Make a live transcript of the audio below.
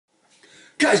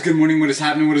Guys, good morning, what is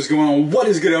happening, what is going on, what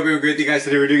is good, I hope you're great. Guys,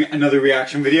 today we're doing another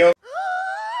reaction video.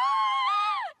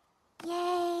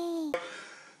 Yay!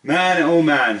 Man, oh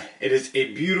man, it is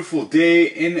a beautiful day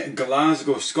in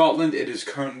Glasgow, Scotland. It is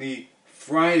currently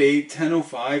Friday,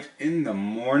 10:05 in the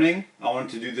morning. I wanted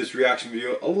to do this reaction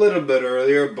video a little bit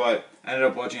earlier, but I ended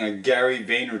up watching a Gary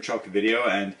Vaynerchuk video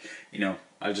and, you know,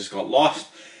 I just got lost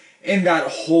in that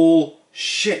whole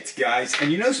shit, guys.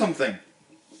 And you know something?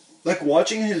 Like,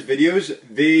 watching his videos,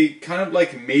 they kind of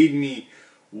like made me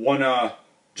wanna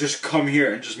just come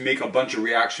here and just make a bunch of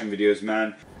reaction videos,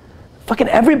 man. Fucking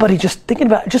everybody just thinking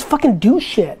about it, just fucking do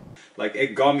shit. Like,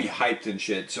 it got me hyped and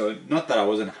shit. So, not that I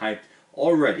wasn't hyped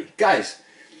already. Guys,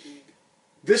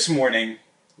 this morning,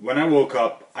 when I woke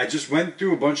up, I just went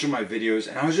through a bunch of my videos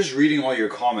and I was just reading all your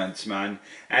comments, man.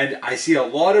 And I see a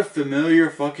lot of familiar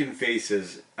fucking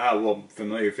faces.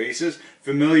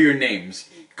 Familiar names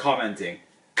commenting.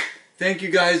 Thank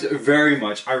you guys very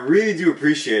much. I really do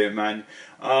appreciate it, man.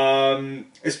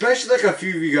 Especially like a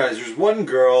few of you guys. There's one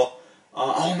girl.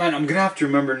 Oh man, I'm gonna have to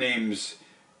remember names.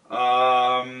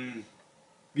 Yeah,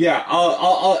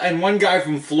 and one guy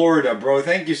from Florida, bro.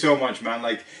 Thank you so much, man.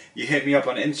 Like, you hit me up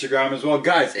on Instagram as well.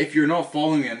 Guys, if you're not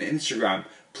following me on Instagram,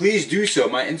 please do so.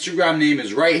 My Instagram name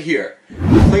is right here.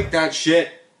 Click that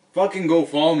shit. Fucking go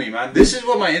follow me, man. This is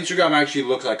what my Instagram actually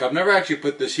looks like. I've never actually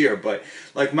put this here, but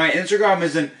like, my Instagram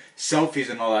isn't selfies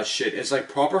and all that shit. It's like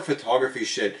proper photography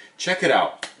shit. Check it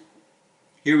out.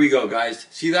 Here we go, guys.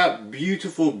 See that?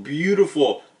 Beautiful,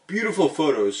 beautiful, beautiful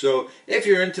photos. So if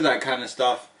you're into that kind of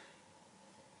stuff,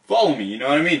 follow me, you know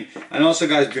what I mean? And also,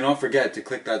 guys, do not forget to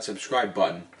click that subscribe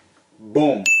button.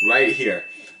 Boom, right here.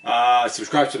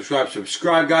 Subscribe,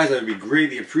 guys. That would be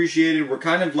greatly appreciated. We're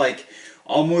kind of like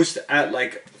almost at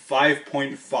like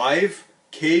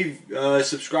 5.5K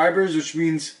subscribers, which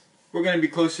means we're going to be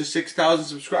close to 6,000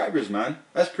 subscribers, man.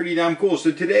 That's pretty damn cool.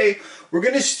 So today, we're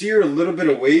going to steer a little bit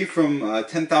away from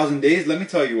 10,000 days. Let me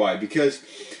tell you why. Because,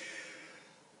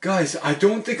 guys, I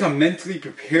don't think I'm mentally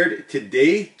prepared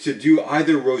today to do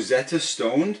either Rosetta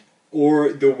Stone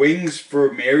or The Wings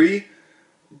for Mary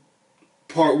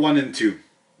Part 1 and 2.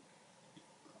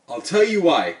 I'll tell you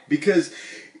why. Because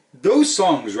those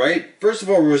songs, right? First of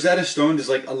all, Rosetta Stone is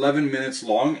like 11 minutes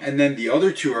long, and then the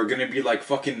other two are going to be like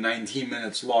fucking 19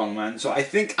 minutes long, man. So I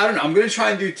think, I don't know, I'm going to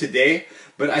try and do it today,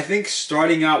 but I think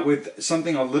starting out with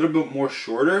something a little bit more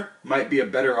shorter might be a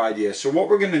better idea. So what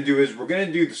we're going to do is, we're going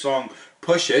to do the song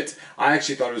Pushit. I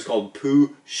actually thought it was called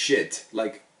Pushit,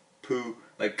 like poo,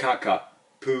 like caca,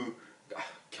 poo. I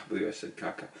can't believe I said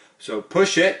caca. So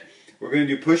Pushit. We're going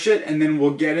to do Pushit, and then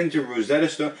we'll get into Rosetta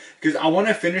Stone, because I want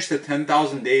to finish the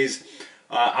 10,000 Days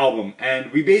album.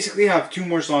 And we basically have 2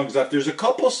 more songs left. There's a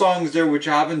couple songs there which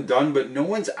I haven't done, but no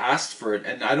one's asked for it.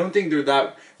 And I don't think they're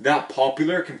that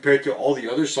popular compared to all the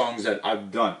other songs that I've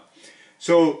done.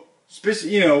 So,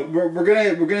 you know, we're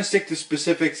gonna stick to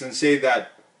specifics and say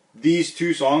that these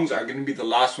 2 songs are going to be the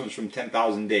last ones from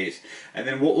 10,000 Days. And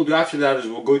then what we'll do after that is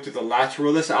we'll go to the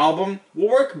Lateralist album. We'll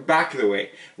work back the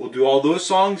way. We'll do all those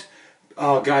songs.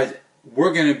 Oh, guys,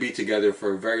 we're going to be together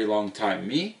for a very long time.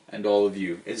 Me and all of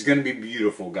you. It's going to be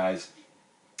beautiful, guys.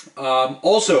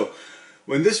 Also,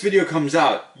 when this video comes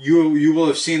out, you will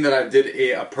have seen that I did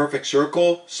a Perfect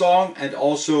Circle song and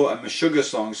also a Meshuggah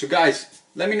song. So, guys,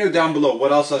 let me know down below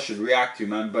what else I should react to,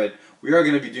 man. But we are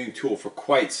going to be doing Tool for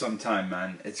quite some time,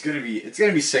 man. It's going to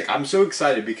be sick. I'm so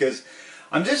excited because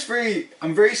I'm very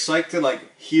psyched to like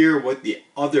hear what the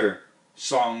other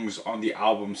songs on the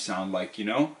album sound like, you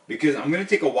know, because I'm going to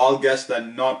take a wild guess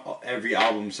that not every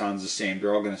album sounds the same.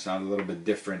 They're all going to sound a little bit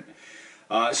different.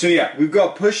 So yeah, we've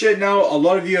got Push It now. A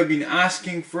lot of you have been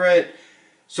asking for it,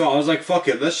 so I was like, fuck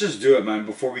it, let's just do it, man,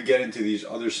 before we get into these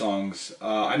other songs.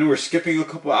 I know we're skipping a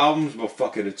couple albums, but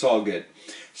fuck it, it's all good.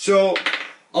 So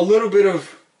a little bit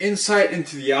of insight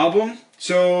into the album.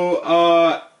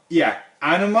 So yeah,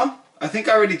 Anima. I think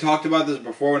I already talked about this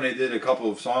before when I did a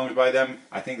couple of songs by them.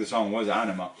 I think the song was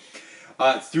Anima.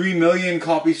 3 million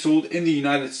copies sold in the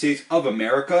United States of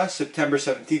America. September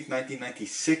 17th,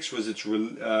 1996 was its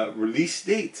release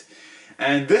date.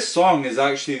 And this song is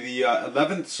actually the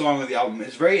 11th song of the album.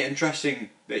 It's very interesting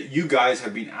that you guys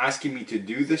have been asking me to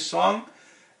do this song.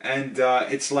 And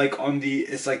it's like the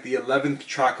 11th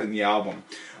track on the album.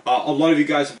 A lot of you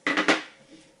guys have...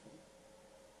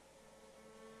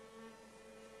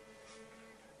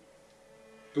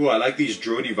 Ooh, I like these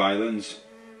drony violins.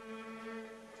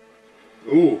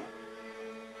 Ooh.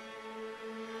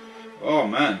 Oh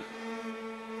man.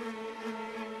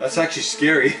 That's actually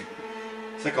scary.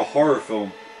 It's like a horror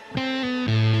film.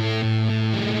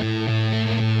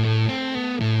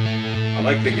 I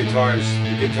like the guitars.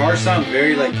 The guitars sound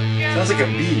very like, sounds like a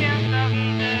bee.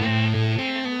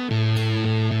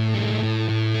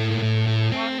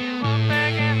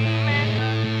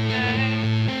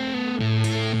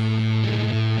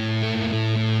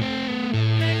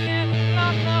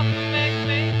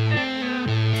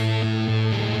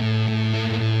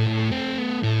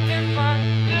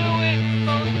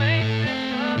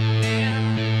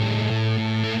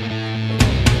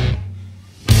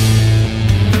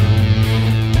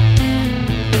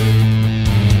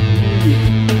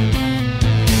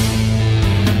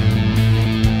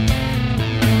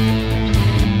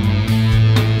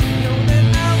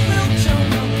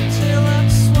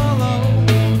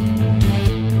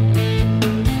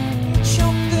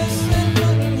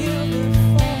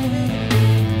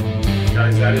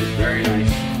 That is very nice.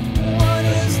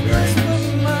 That's very nice.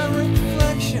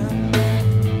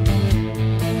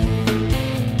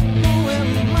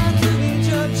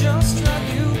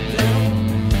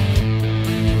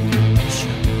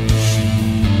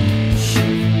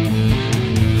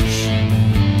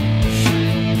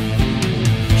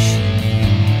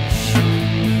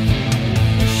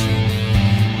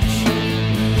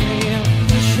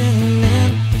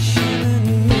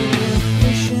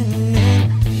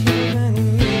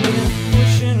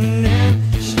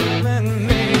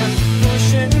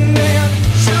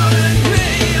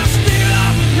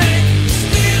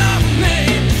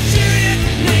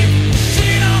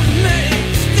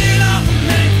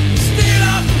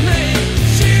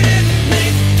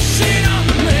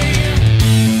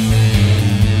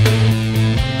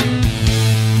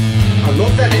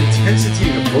 Intensity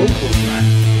in the vocals, man.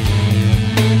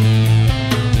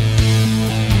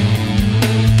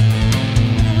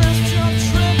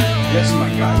 Yes, my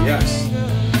guy, yes.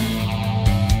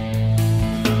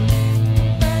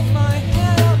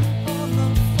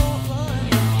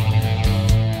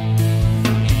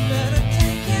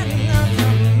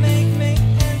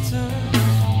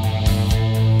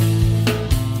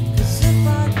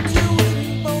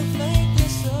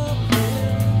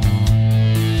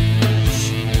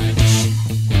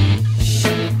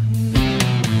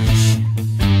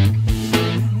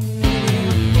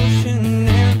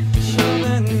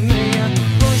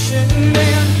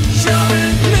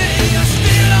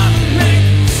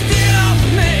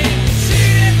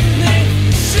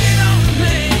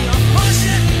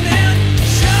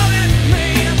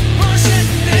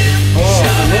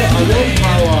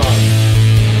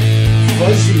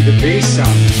 Fuzzy the bass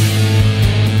sound.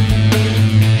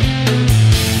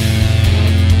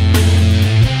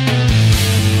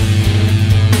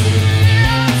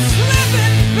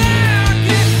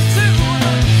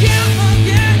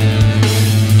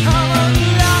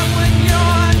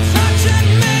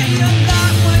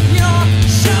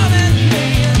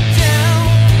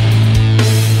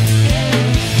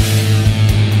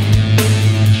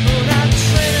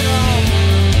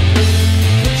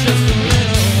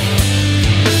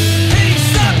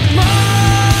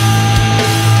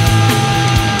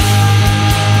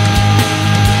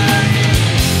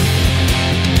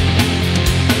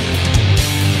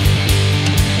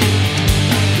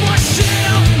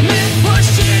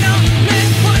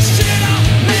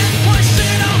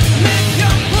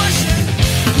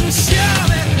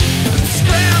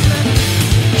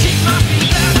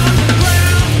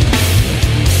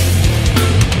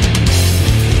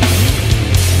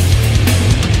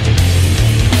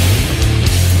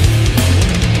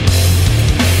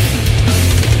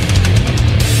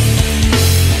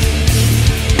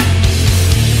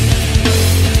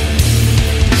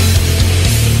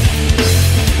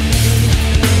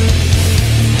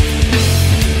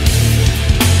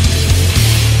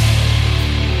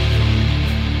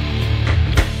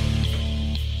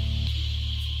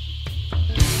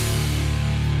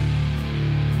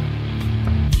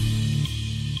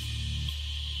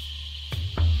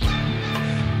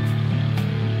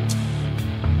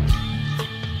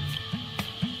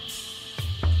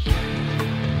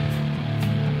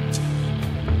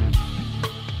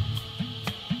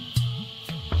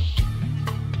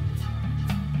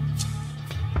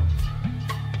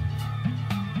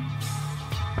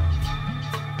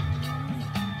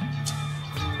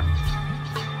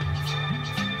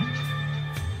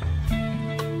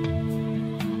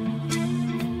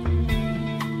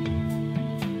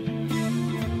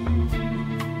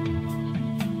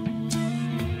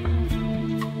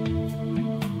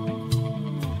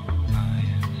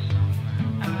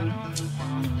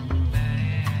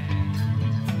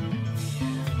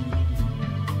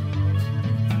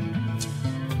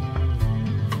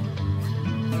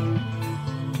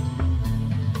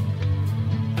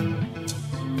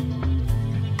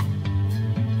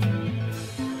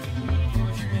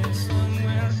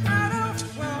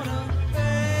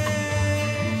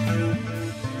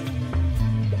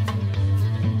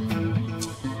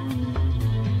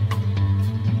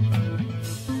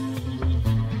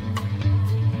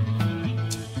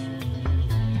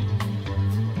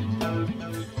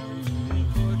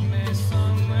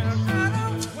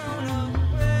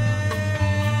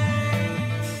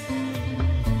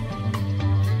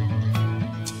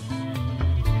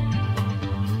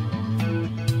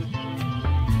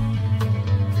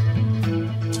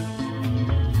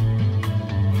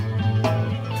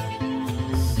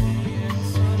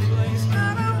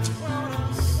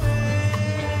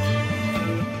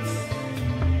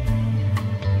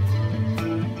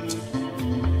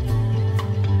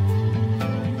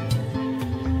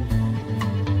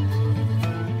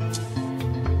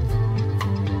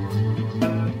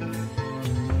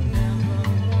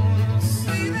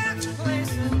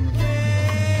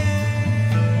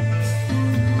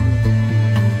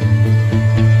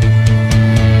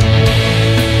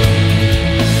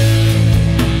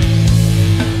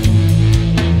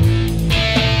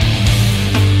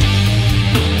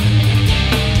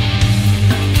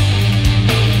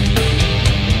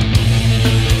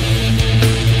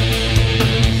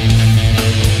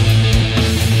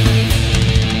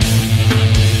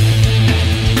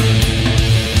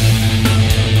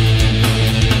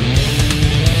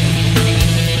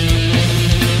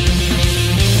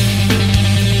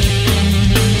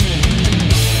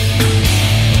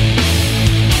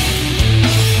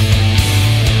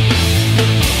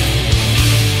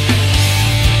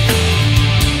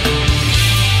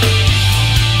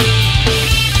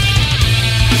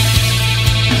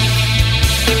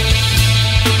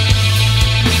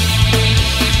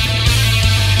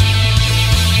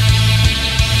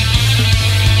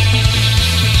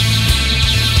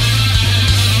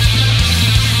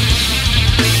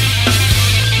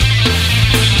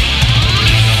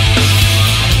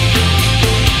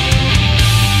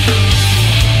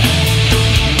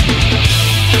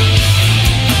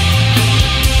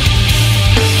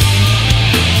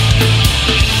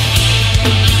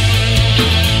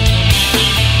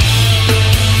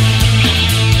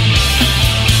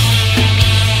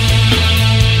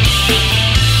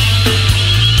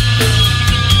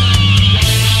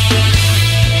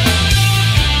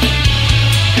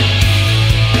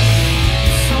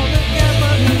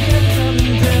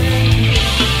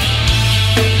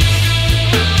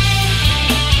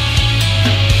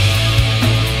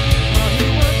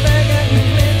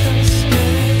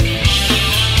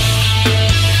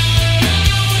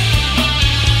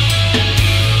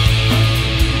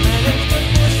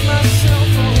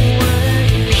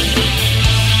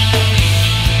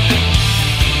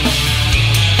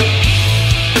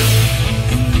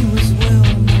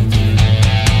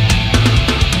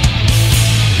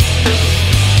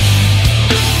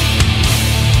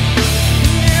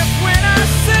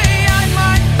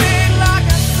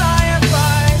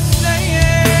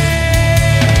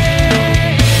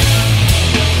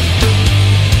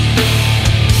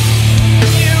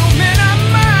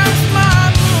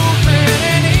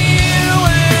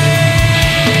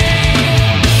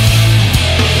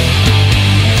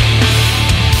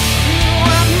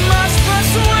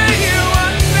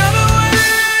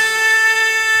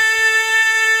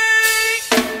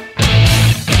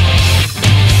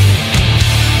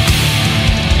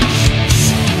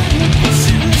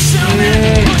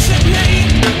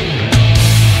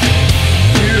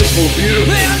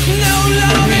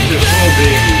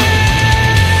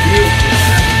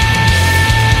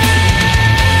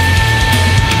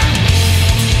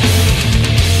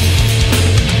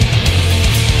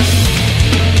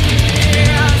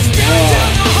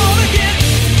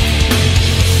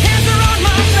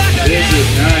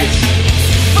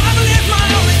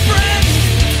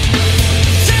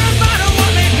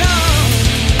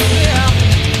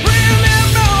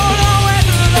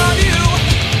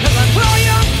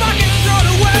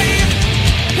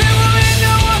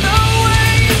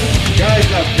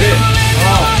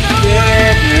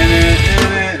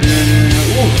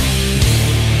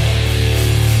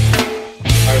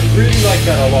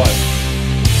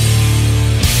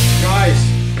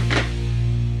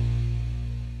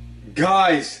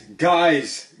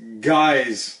 Guys,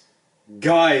 guys,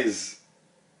 guys.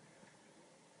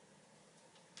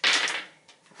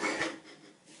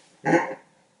 That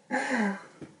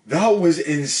was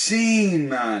insane,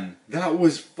 man. That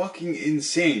was fucking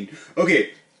insane.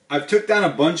 Okay, I've took down a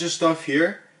bunch of stuff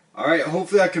here. Alright,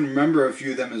 hopefully I can remember a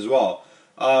few of them as well.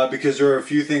 Because there are a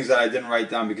few things that I didn't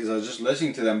write down because I was just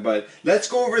listening to them. But let's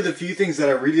go over the few things that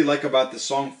I really like about the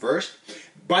song first.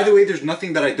 By the way, there's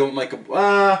nothing that I don't like.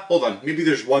 Hold on. Maybe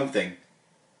there's one thing.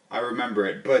 I remember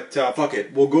it. But fuck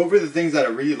it. We'll go over the things that I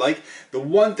really like. The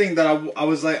one thing that I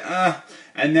was like,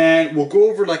 and then we'll go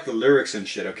over like the lyrics and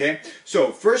shit, okay?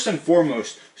 So, first and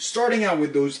foremost, starting out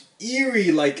with those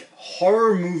eerie, like,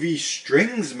 horror movie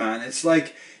strings, man. It's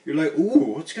like, you're like,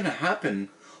 ooh, what's gonna happen?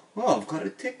 Oh, I've got a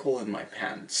tickle in my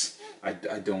pants. I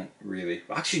don't really.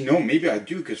 Actually, no, maybe I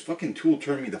do, because fucking Tool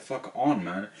turned me the fuck on,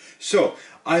 man. So,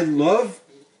 I love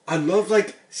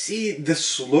like, see, the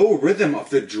slow rhythm of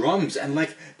the drums, and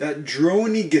like, that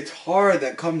drony guitar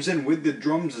that comes in with the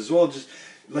drums as well, just,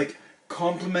 like,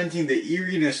 complementing the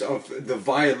eeriness of the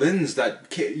violins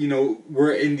that, you know,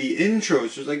 were in the intro.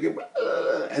 So it's like,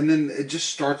 and then it just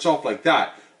starts off like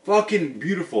that. Fucking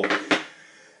beautiful.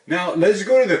 Now, let's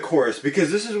go to the chorus,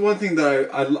 because this is one thing that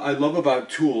I love about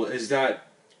Tool, is that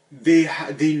they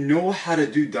know how to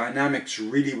do dynamics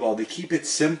really well. They keep it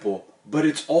simple, but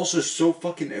it's also so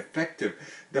fucking effective.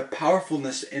 The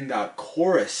powerfulness in that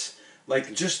chorus,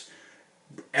 like, just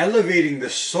elevating the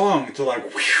song to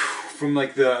like, whew, from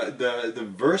like the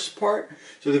verse part.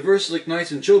 So the verse is like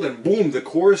nice and chill, then boom, the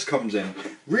chorus comes in.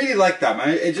 Really like that, man.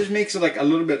 It just makes it like a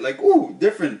little bit like, ooh,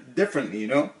 differently, you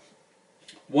know?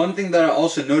 One thing that I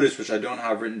also noticed, which I don't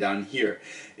have written down here,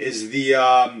 is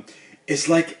it's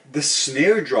like the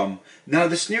snare drum. Now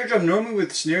the snare drum, normally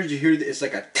with snares you hear it's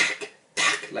like a tack,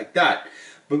 tack, like that.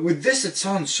 But with this it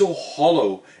sounds so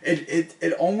hollow.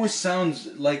 It almost sounds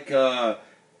like,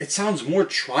 it sounds more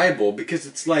tribal, because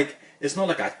it's like, it's not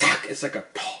like a tack, it's like a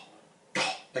ta,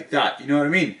 ta, like that, you know what I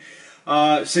mean?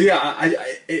 So yeah,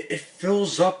 it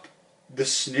fills up the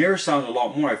snare sound a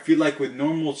lot more. I feel like with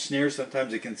normal snares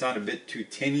sometimes it can sound a bit too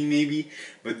tinny maybe,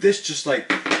 but this just like,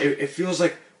 it feels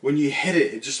like when you hit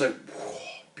it, it's just like, whew,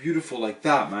 beautiful like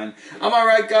that, man. Am I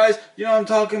right, guys? You know what I'm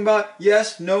talking about?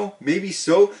 Yes, no, maybe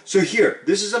so. So here,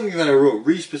 this is something that I wrote,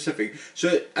 really specific.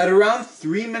 So at around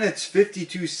 3 minutes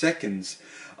 52 seconds,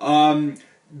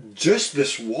 just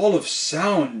this wall of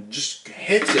sound just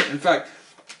hits it. In fact,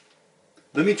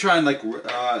 let me try and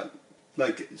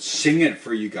like sing it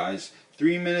for you guys.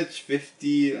 3 minutes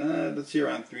 50, let's see,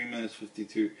 around 3 minutes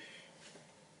 52.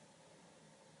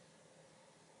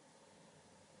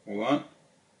 Hold on.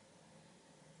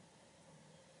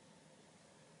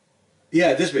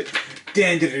 Yeah, this bit.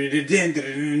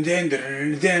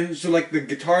 So like the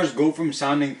guitars go from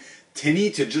sounding tinny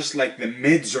to just like the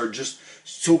mids are just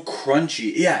so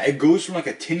crunchy. Yeah, it goes from like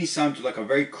a tinny sound to like a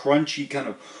very crunchy kind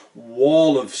of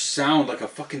wall of sound, like a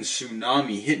fucking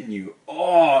tsunami hitting you.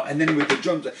 Oh, and then with the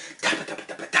drums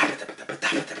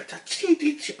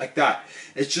like that.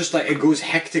 It's just like, it goes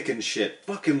hectic and shit.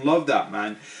 Fucking love that,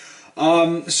 man.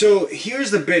 So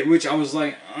here's the bit which I was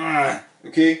like,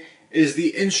 okay, is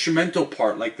the instrumental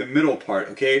part, like the middle part,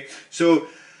 okay? So,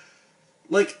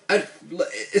 like,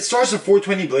 it starts at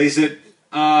 420 Blaze It.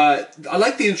 I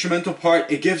like the instrumental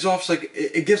part. It gives off like,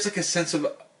 it gives like a sense of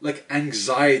like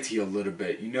anxiety a little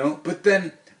bit, you know? But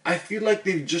then I feel like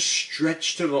they've just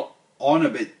stretched it on a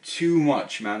bit too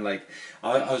much, man. Like,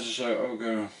 I was just like,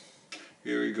 okay,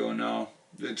 here we go now.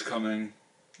 It's coming.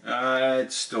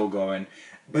 It's still going.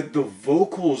 But the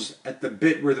vocals at the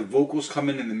bit where the vocals come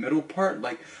in the middle part,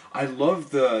 like, I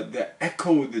love the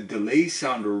echo, the delay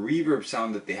sound or reverb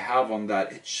sound that they have on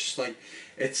that. It's just like,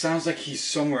 it sounds like he's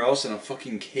somewhere else in a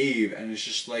fucking cave and it's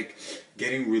just like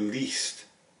getting released.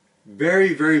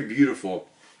 Very, very beautiful.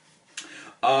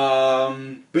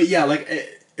 But yeah, like,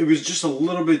 it was just a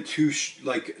little bit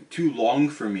too long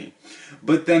for me.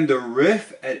 But then the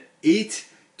riff at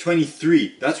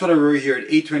 8:23, that's what I wrote here at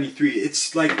 8:23.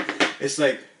 It's like,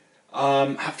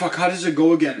 fuck, how does it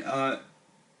go again?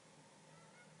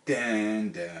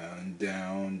 Down, down,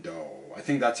 down, do. I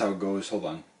think that's how it goes. Hold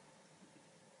on.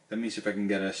 Let me see if I can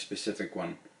get a specific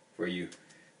one for you.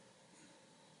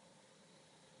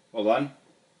 Hold on.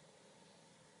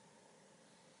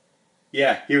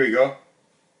 Yeah, here we go.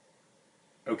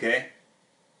 Okay.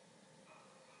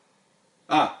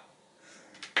 Ah.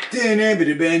 And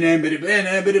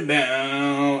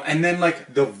then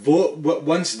like the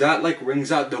once that like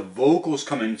rings out, the vocals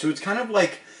come in. So it's kind of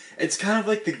like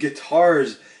the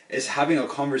guitars is having a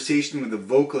conversation with the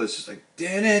vocalist. It's like,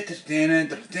 and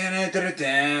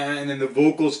then the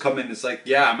vocals come in. It's like,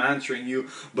 yeah, I'm answering you.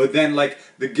 But then like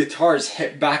the guitars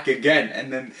hit back again,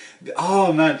 and then,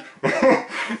 oh man,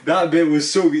 that bit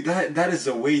was so good. That is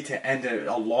a way to end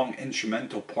a long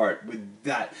instrumental part with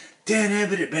that.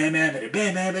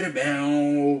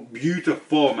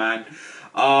 Beautiful, man.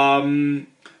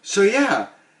 So yeah,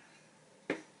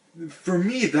 for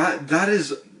me that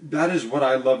is what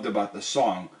I loved about the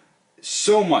song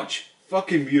so much.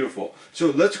 Fucking beautiful. So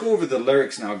let's go over the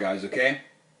lyrics now, guys, okay?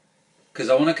 Because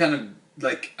I want to kind of,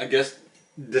 like, I guess,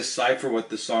 decipher what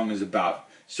the song is about.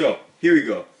 So here we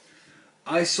go.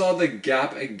 I saw the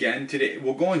gap again today.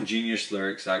 We'll go on Genius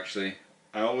lyrics, actually.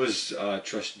 I always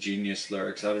trust Genius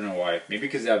lyrics. I don't know why. Maybe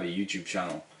because they have a YouTube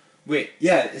channel. Wait,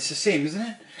 yeah, it's the same, isn't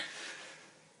it?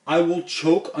 I will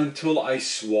choke until I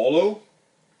swallow.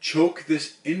 Choke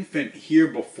this infant here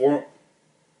before...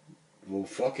 Oh,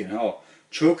 fucking hell.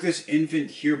 Choke this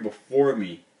infant here before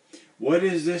me. What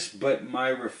is this but my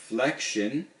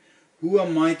reflection? Who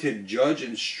am I to judge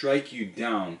and strike you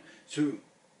down? So...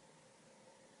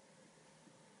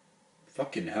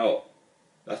 Fucking hell.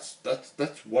 That's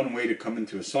one way to come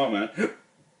into a song, man.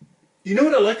 You know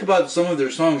what I like about some of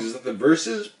their songs is that the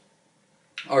verses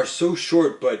are so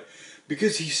short, but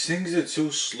because he sings it so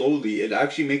slowly, it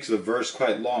actually makes the verse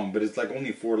quite long, but it's like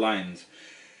only 4 lines.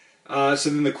 So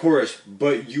then the chorus,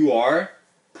 but you are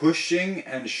pushing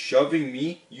and shoving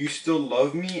me, you still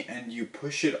love me and you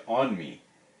push it on me.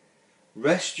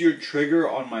 Rest your trigger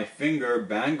on my finger,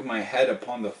 bang my head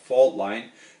upon the fault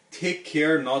line. Take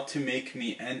care not to make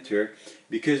me enter,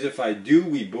 because if I do,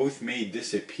 we both may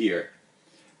disappear.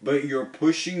 But you're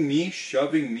pushing me,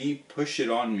 shoving me, push it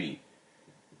on me.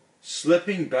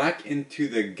 Slipping back into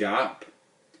the gap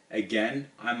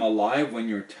again, I'm alive when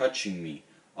you're touching me,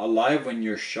 alive when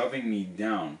you're shoving me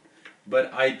down.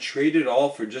 But I'd trade it all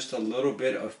for just a little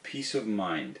bit of peace of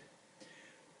mind.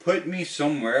 Put me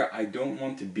somewhere I don't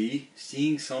want to be,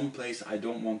 seeing some place I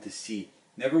don't want to see.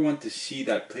 Never want to see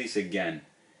that place again.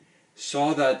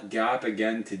 Saw that gap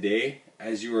again today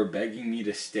as you were begging me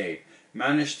to stay.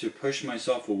 Managed to push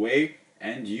myself away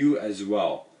and you as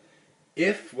well.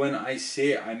 If when I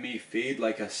say I may fade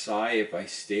like a sigh if I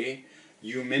stay,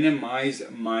 you minimize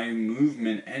my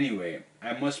movement anyway.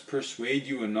 I must persuade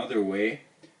you another way.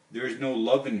 There's no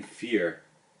love and fear.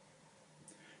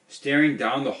 Staring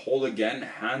down the hole again,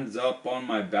 hands up on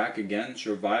my back again.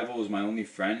 Survival is my only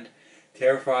friend.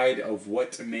 Terrified of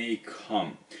what may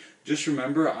come. Just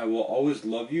remember, I will always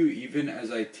love you even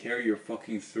as I tear your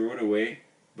fucking throat away.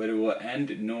 But it will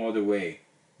end no other way.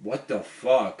 What the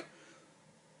fuck?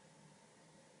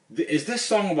 Is this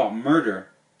song about murder?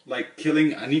 Like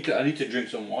killing? I need to drink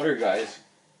some water, guys.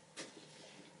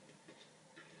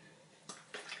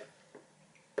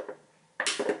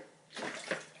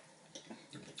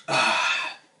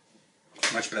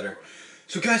 Much better.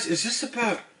 So guys, is this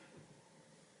about...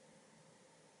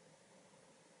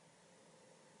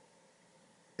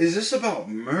 Is this about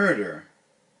murder?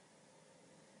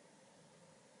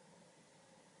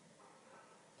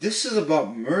 This is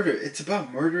about murder. It's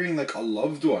about murdering like a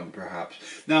loved one, perhaps.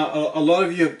 Now, a lot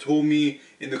of you have told me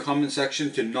in the comment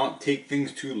section to not take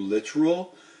things too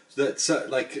literal. So that's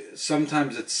like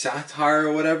sometimes it's satire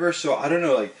or whatever. So I don't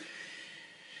know, like...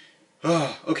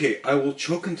 okay, I will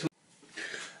choke until...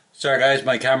 Sorry guys,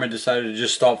 my camera decided to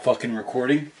just stop fucking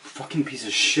recording. Fucking piece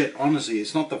of shit, honestly.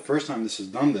 It's not the first time this has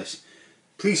done this.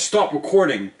 Please stop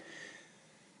recording.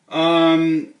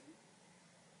 Okay,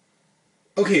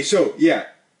 so, yeah.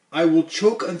 I will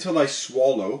choke until I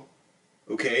swallow.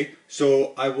 Okay,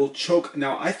 so I will choke.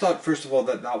 Now, I thought, first of all,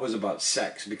 that was about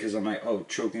sex. Because I'm like, oh,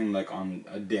 choking like on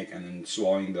a dick and then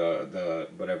swallowing the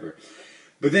whatever.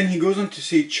 But then he goes on to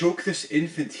say, choke this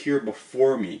infant here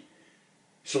before me.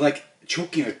 So, like,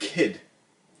 choking a kid.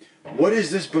 What is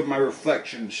this but my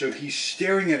reflection? So he's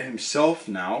staring at himself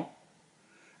now.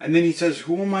 And then he says,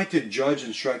 who am I to judge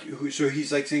and strike you? So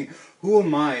he's like saying, who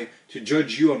am I to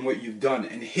judge you on what you've done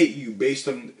and hit you based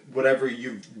on whatever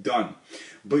you've done?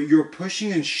 But you're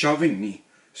pushing and shoving me.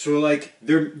 So like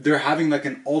they're having like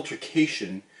an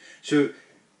altercation. So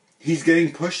he's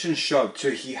getting pushed and shoved.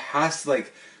 So he has to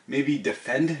like maybe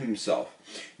defend himself.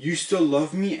 You still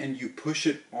love me and you push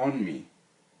it on me.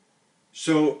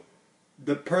 So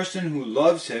the person who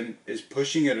loves him is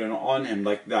pushing it on him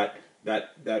like that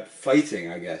fighting,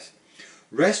 I guess.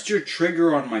 Rest your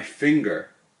trigger on my finger.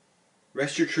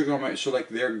 Rest your trigger on my... So like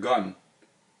their gun.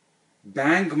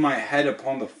 Bang my head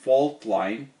upon the fault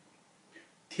line.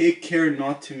 Take care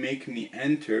not to make me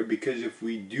enter, because if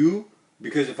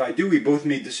I do, we both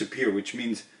may disappear, which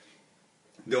means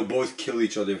they'll both kill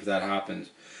each other if that happens.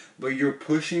 but you're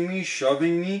pushing me,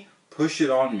 shoving me, push it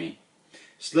on me.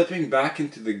 Slipping back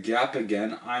into the gap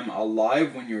again, I'm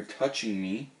alive when you're touching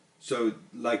me. So,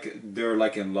 like, they're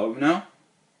like in love now.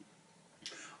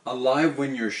 Alive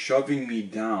when you're shoving me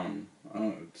down.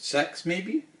 Sex,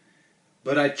 maybe?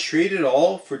 But I trade it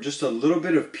all for just a little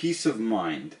bit of peace of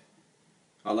mind.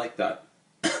 I like that.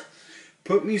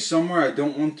 Put me somewhere I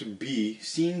don't want to be,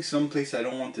 seeing someplace I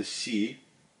don't want to see.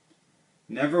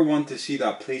 Never want to see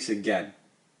that place again.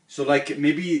 So like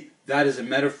maybe that is a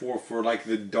metaphor for like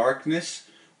the darkness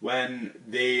when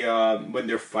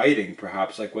they're fighting,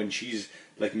 perhaps like when she's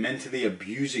like mentally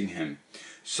abusing him.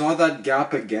 Saw that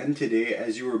gap again today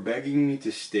as you were begging me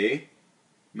to stay.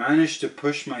 Managed to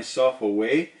push myself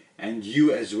away and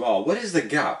you as well. What is the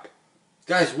gap?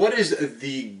 Guys, what is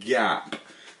the gap?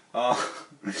 What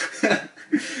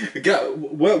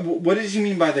does he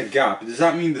mean by the gap? Does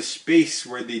that mean the space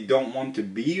where they don't want to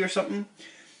be or something?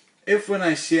 If when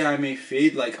I say I may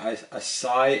fade like a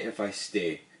sigh if I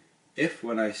stay. If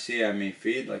when I say I may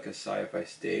fade like a sigh if I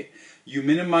stay. You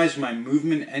minimize my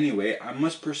movement anyway. I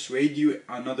must persuade you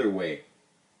another way.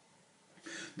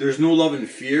 There's no love and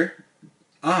fear.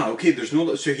 Okay, there's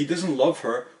no... So he doesn't love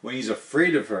her when he's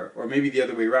afraid of her. Or maybe the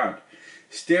other way around.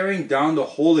 Staring down the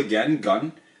hole again,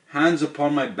 gun. Hands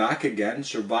upon my back again.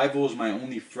 Survival is my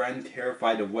only friend,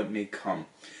 terrified of what may come.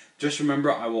 Just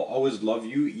remember, I will always love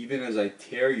you, even as I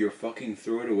tear your fucking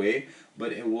throat away.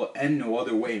 But it will end no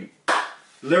other way.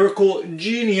 Lyrical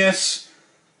genius!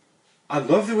 I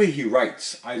love the way he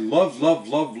writes. I love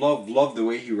the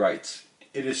way he writes.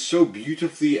 It is so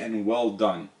beautifully and well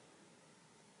done.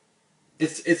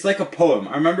 It's like a poem.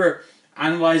 I remember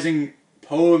analyzing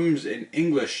poems in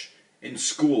English in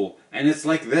school, and it's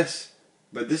like this.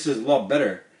 But this is a lot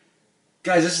better.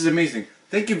 Guys, this is amazing.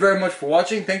 Thank you very much for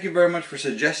watching. Thank you very much for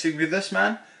suggesting me this,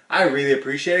 man. I really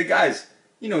appreciate it, guys.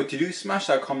 You know what to do. Smash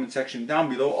that comment section down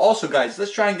below. Also, guys,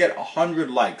 let's try and get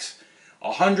 100 likes.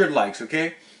 100 likes,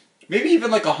 okay? Maybe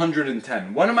even like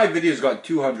 110. One of my videos got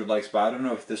 200 likes, but I don't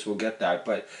know if this will get that.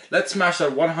 But let's smash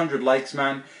that 100 likes,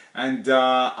 man. And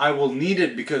I will need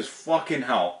it because fucking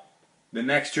hell. The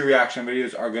next 2 reaction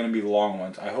videos are going to be long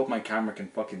ones. I hope my camera can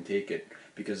fucking take it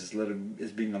because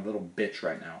it's being a little bitch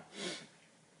right now.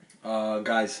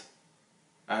 Guys,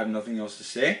 I have nothing else to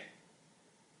say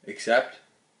except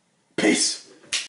peace.